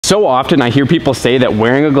So often I hear people say that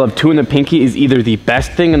wearing a glove 2 in the pinky is either the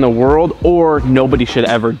best thing in the world or nobody should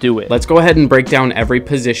ever do it. Let's go ahead and break down every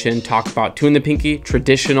position, talk about 2 in the pinky,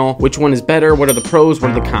 traditional, which one is better, what are the pros,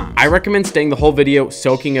 what are the cons. I recommend staying the whole video,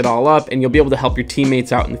 soaking it all up, and you'll be able to help your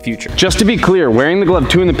teammates out in the future. Just to be clear, wearing the glove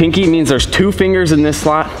 2 in the pinky means there's 2 fingers in this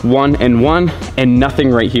slot, 1 and 1, and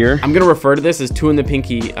nothing right here. I'm gonna refer to this as 2 in the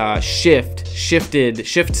pinky, shifted,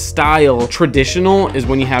 shift style. Traditional is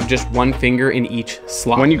when you have just 1 finger in each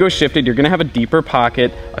slot. When you go shifted, you're gonna have a deeper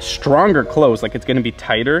pocket, a stronger close, like it's gonna be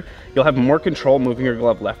tighter. You'll have more control moving your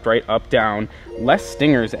glove left, right, up, down, less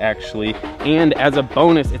stingers actually, and as a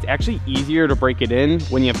bonus, it's actually easier to break it in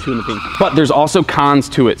when you have 2 in the pinky. But there's also cons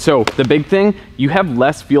to it. So the big thing, you have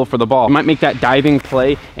less feel for the ball. You might make that diving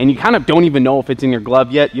play and you kind of don't even know if it's in your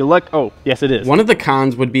glove yet. You look, oh, yes it is. One of the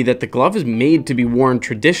cons would be that the glove is made to be worn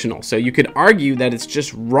traditional. So you could argue that it's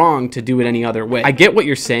just wrong to do it any other way. I get what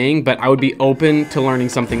you're saying, but I would be open to learning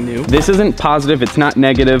something new. This isn't positive, it's not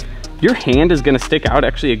negative. Your hand is gonna stick out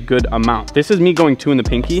actually a good amount. This is me going 2 in the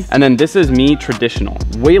pinky, and then this is me traditional.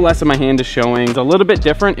 Way less of my hand is showing. It's a little bit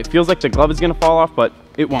different. It feels like the glove is gonna fall off, but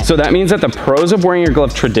it won't. So that means that the pros of wearing your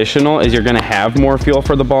glove traditional is you're gonna have more feel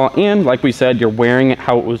for the ball, and like we said, you're wearing it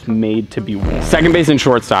how it was made to be worn. Second base and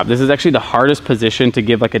shortstop. This is actually the hardest position to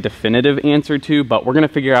give like a definitive answer to, but we're gonna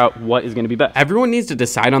figure out what is gonna be best. Everyone needs to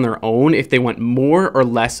decide on their own if they want more or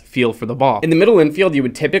less feel for the ball. In the middle infield, you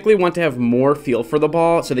would typically want to have more feel for the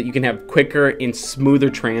ball so that you can have quicker and smoother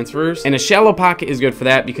transfers, and a shallow pocket is good for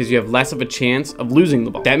that because you have less of a chance of losing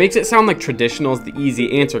the ball. That makes it sound like traditional is the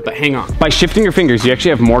easy answer, but hang on. By shifting your fingers, you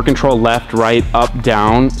actually have more control left, right, up,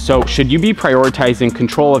 down. So should you be prioritizing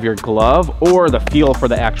control of your glove or the feel for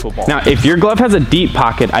the actual ball? Now, if your glove has a deep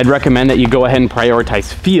pocket, I'd recommend that you go ahead and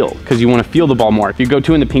prioritize feel because you want to feel the ball more. If you go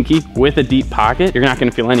 2 in the pinky with a deep pocket, you're not going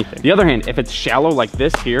to feel anything. The other hand, if it's shallow like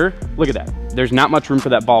this here, look at that. There's not much room for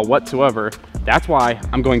that ball whatsoever. That's why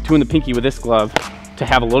I'm going 2 in the pinky with this glove, to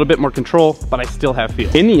have a little bit more control, but I still have feel.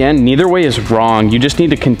 In the end, neither way is wrong. You just need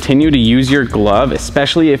to continue to use your glove,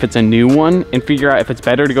 especially if it's a new one, and figure out if it's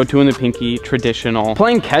better to go 2 in the pinky, traditional.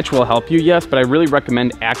 Playing catch will help you, yes, but I really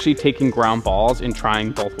recommend actually taking ground balls and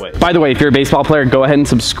trying both ways. By the way, if you're a baseball player, go ahead and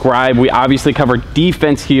subscribe. We obviously cover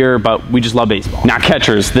defense here, but we just love baseball. Now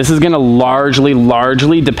catchers, this is gonna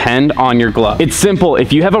largely depend on your glove. It's simple.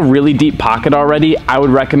 If you have a really deep pocket already, I would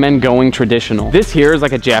recommend going traditional. This here is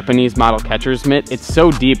like a Japanese model catcher's mitt. It's so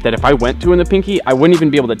deep that if I went 2 in the pinky, I wouldn't even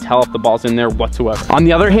be able to tell if the ball's in there whatsoever. On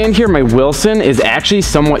the other hand here, my Wilson is actually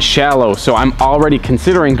somewhat shallow, so I'm already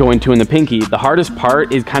considering going 2 in the pinky. The hardest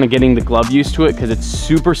part is kind of getting the glove used to it because it's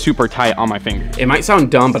super tight on my finger. It might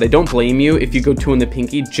sound dumb, but I don't blame you if you go 2 in the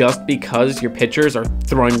pinky just because your pitchers are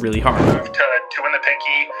throwing really hard. To 2 in the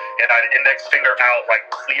pinky and I'd index finger out, like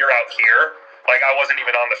clear out here. Like I wasn't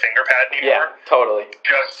even on the finger pad anymore. Yeah, totally.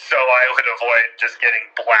 Just so I would avoid just getting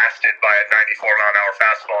blasted by a 94-mile-an-hour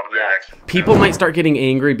fastball to the next. People might start getting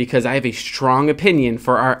angry because I have a strong opinion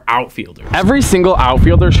for our outfielders. Every single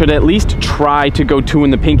outfielder should at least try to go 2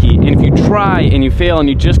 in the pinky. And if you try and you fail and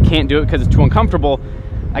you just can't do it because it's too uncomfortable,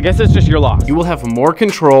 I guess it's just your loss. You will have more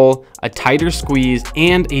control, a tighter squeeze,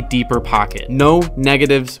 and a deeper pocket. No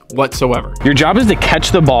negatives whatsoever. Your job is to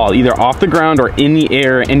catch the ball either off the ground or in the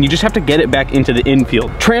air, and you just have to get it back into the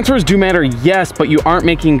infield. Transfers do matter, yes, but you aren't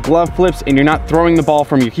making glove flips and you're not throwing the ball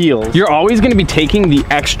from your heels. You're always gonna be taking the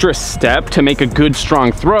extra step to make a good,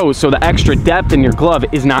 strong throw, so the extra depth in your glove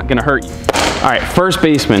is not gonna hurt you. All right, first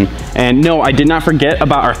baseman. And no, I did not forget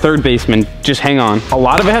about our third baseman. Just hang on. A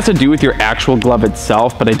lot of it has to do with your actual glove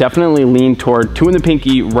itself, but I definitely lean toward 2 in the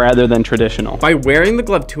pinky rather than traditional. By wearing the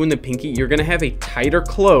glove 2 in the pinky, you're gonna have a tighter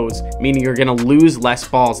close, meaning you're gonna lose less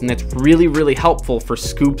balls, and that's really helpful for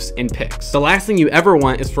scoops and picks. The last thing you ever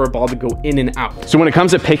want is for a ball to go in and out. So when it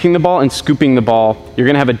comes to picking the ball and scooping the ball, you're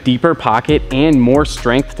gonna have a deeper pocket and more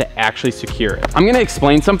strength to actually secure it. I'm gonna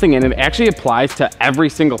explain something, and it actually applies to every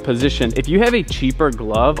single position. If you have a cheaper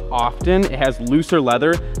glove, often it has looser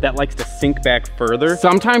leather that likes to sink back further.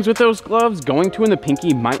 Sometimes with those gloves, going 2 in the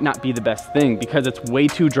pinky might not be the best thing because it's way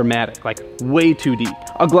too dramatic, like way too deep.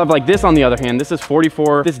 A glove like this, on the other hand, this is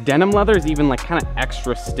 44. This denim leather is even like kind of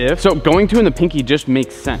extra stiff. So going 2 in the pinky just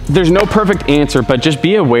makes sense. There's no perfect answer, but just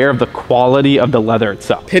be aware of the quality of the leather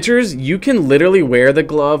itself. Pitchers, you can literally wear the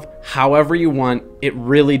glove however you want. It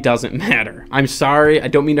really doesn't matter. I'm sorry, I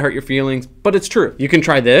don't mean to hurt your feelings, but it's true. You can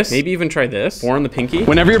try this, maybe even try this, 4 in the pinky.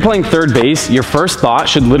 Whenever you're playing third base, your first thought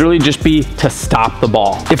should literally just be to stop the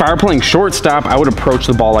ball. If I were playing shortstop, I would approach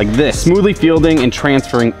the ball like this, smoothly fielding and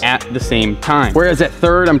transferring at the same time. Whereas at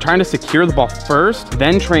third, I'm trying to secure the ball first,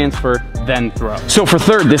 then transfer, then throw. So for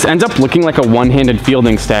third, this ends up looking like a one-handed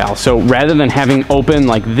fielding style. So rather than having open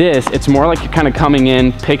like this, it's more like you're kind of coming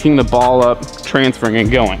in, picking the ball up, transferring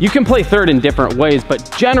and going. You can play third in different ways,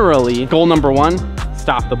 but generally, goal number one,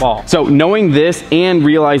 stop the ball. So knowing this and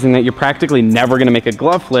realizing that you're practically never gonna make a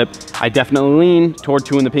glove flip, I definitely lean toward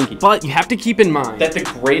 2 in the pinky. But you have to keep in mind that the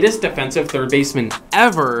greatest defensive third baseman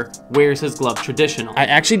ever wears his glove traditional. I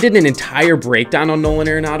actually did an entire breakdown on Nolan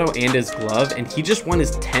Arenado and his glove, and he just won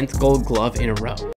his 10th gold glove in a row.